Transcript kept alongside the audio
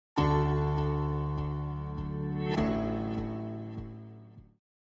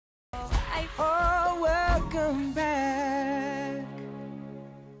welcome back.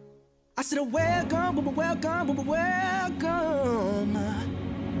 I said welcome, welcome, welcome back.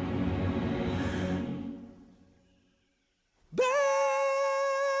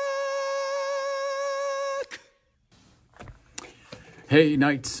 Hey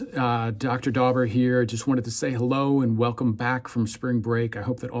Knights, Dr. Dauber here. Just wanted to say hello and welcome back from spring break. I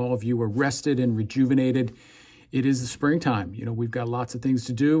hope that all of you are rested and rejuvenated. It is the springtime. You know, we've got lots of things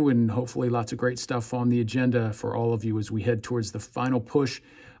to do and hopefully lots of great stuff on the agenda for all of you as we head towards the final push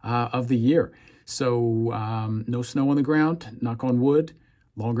of the year. So no snow on the ground, knock on wood,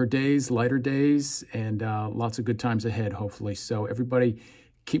 longer days, lighter days, and lots of good times ahead, hopefully. So everybody,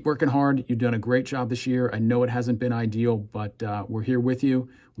 keep working hard. You've done a great job this year. I know it hasn't been ideal, but we're here with you.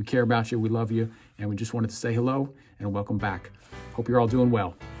 We care about you. We love you. And we just wanted to say hello and welcome back. Hope you're all doing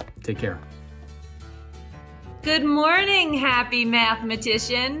well. Take care. Good morning, happy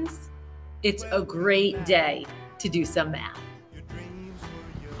mathematicians. It's a great day to do some math.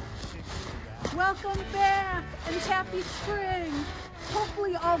 Welcome back and happy spring.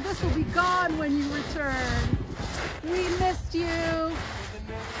 Hopefully all this will be gone when you return. We missed you.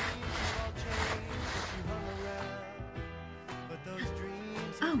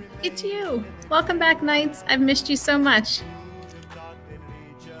 Oh, it's you. Welcome back, Knights. I've missed you so much.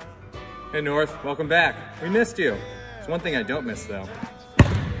 Hey North, welcome back. We missed you. There's one thing I don't miss though.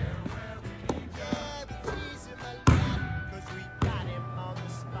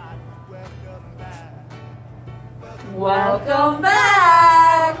 Welcome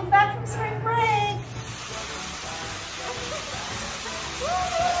back! Welcome back from spring break!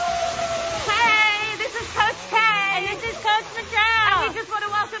 Hey, this is Coach Ted! And this is Coach Michelle! And we just want to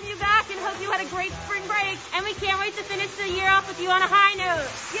welcome you back and hope you had a great spring break. And we can't wait to finish the year off with you on a high note.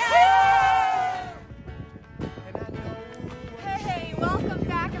 Yay! Hey, welcome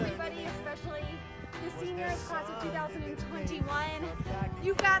back everybody, especially the seniors, class of 2021.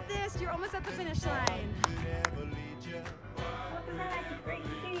 You got this, you're almost at the finish line. Welcome back, it's great to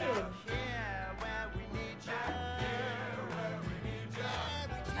see you.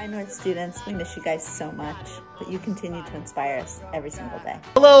 I know students, we miss you guys so much, but you continue to inspire us every single day.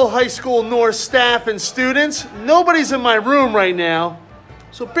 Hello, high school North staff and students. Nobody's in my room right now,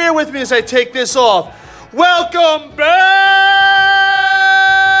 so bear with me as I take this off. Welcome back!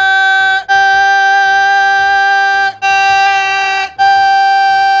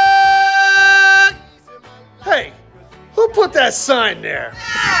 Hey, who put that sign there?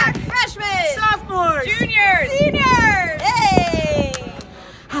 Freshmen! Sophomores! Juniors! Seniors! Hey!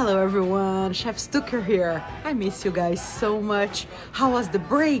 Hello everyone, Chef Stucker here. I miss you guys so much. How was the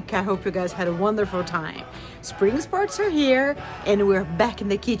break? I hope you guys had a wonderful time. Spring sports are here and we're back in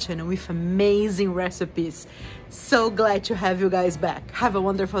the kitchen with amazing recipes. So glad to have you guys back. Have a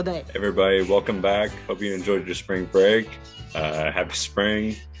wonderful day. Everybody, welcome back. Hope you enjoyed your spring break. Happy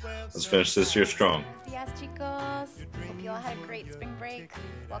spring. Let's finish this year strong. Yes, chicos. Hope you all had a great spring break.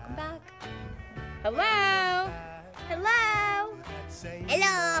 Welcome back. Hello! Hello!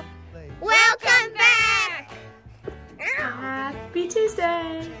 Hello! Welcome back! Happy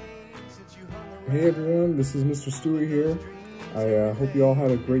Tuesday. Hey everyone, this is Mr. Stewart here. I hope you all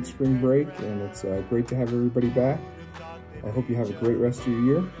had a great spring break and it's great to have everybody back. I hope you have a great rest of your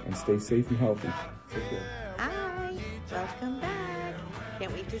year and stay safe and healthy. Take care. Hi, welcome back.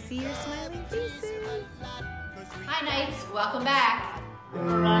 Can't wait to see your smiling faces. Hi Knights, welcome back.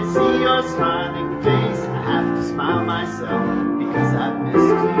 When I see your smiling face, I have to smile myself because I've missed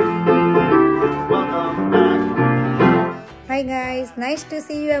you. Welcome back. Hi guys, nice to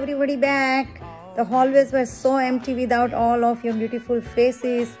see you everybody back. The hallways were so empty without all of your beautiful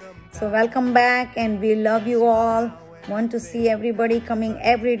faces. So welcome back and we love you all. Want to see everybody coming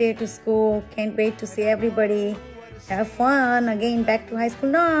every day to school. Can't wait to see everybody. Have fun. Again, back to High School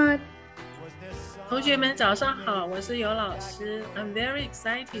North. 同学们早上好，我是尤老师。I'm very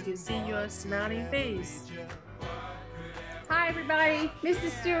excited to see your smiling face. Hi everybody,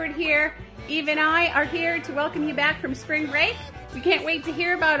 Mrs. Stewart here. Eve and I are here to welcome you back from spring break. We can't wait to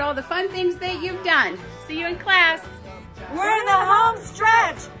hear about all the fun things that you've done. See you in class. We're in the home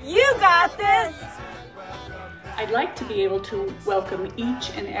stretch. You got this. I'd like to be able to welcome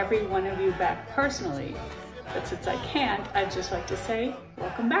each and every one of you back personally, but since I can't, I'd just like to say,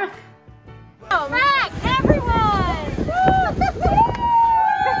 welcome back. Back, everyone!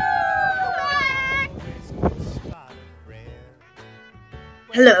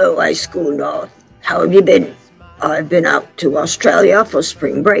 Hello, High School North. How have you been? I've been out to Australia for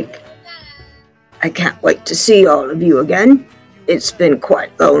spring break. I can't wait to see all of you again. It's been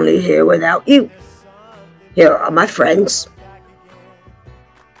quite lonely here without you. Here are my friends.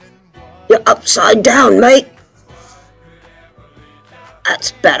 You're upside down, mate.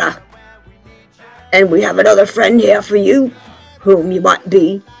 That's better. And we have another friend here for you, whom you might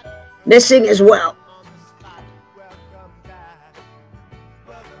be missing as well.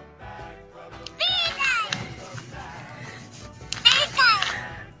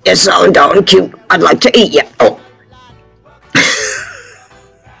 You're so darn cute. I'd like to eat you. Oh.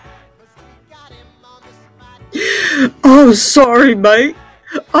 Oh, sorry, mate.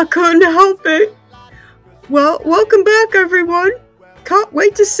 I couldn't help it. Well, welcome back, everyone. Can't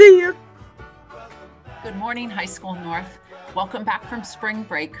wait to see you. Good morning, High School North. Welcome back from spring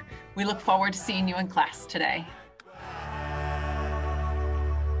break. We look forward to seeing you in class today.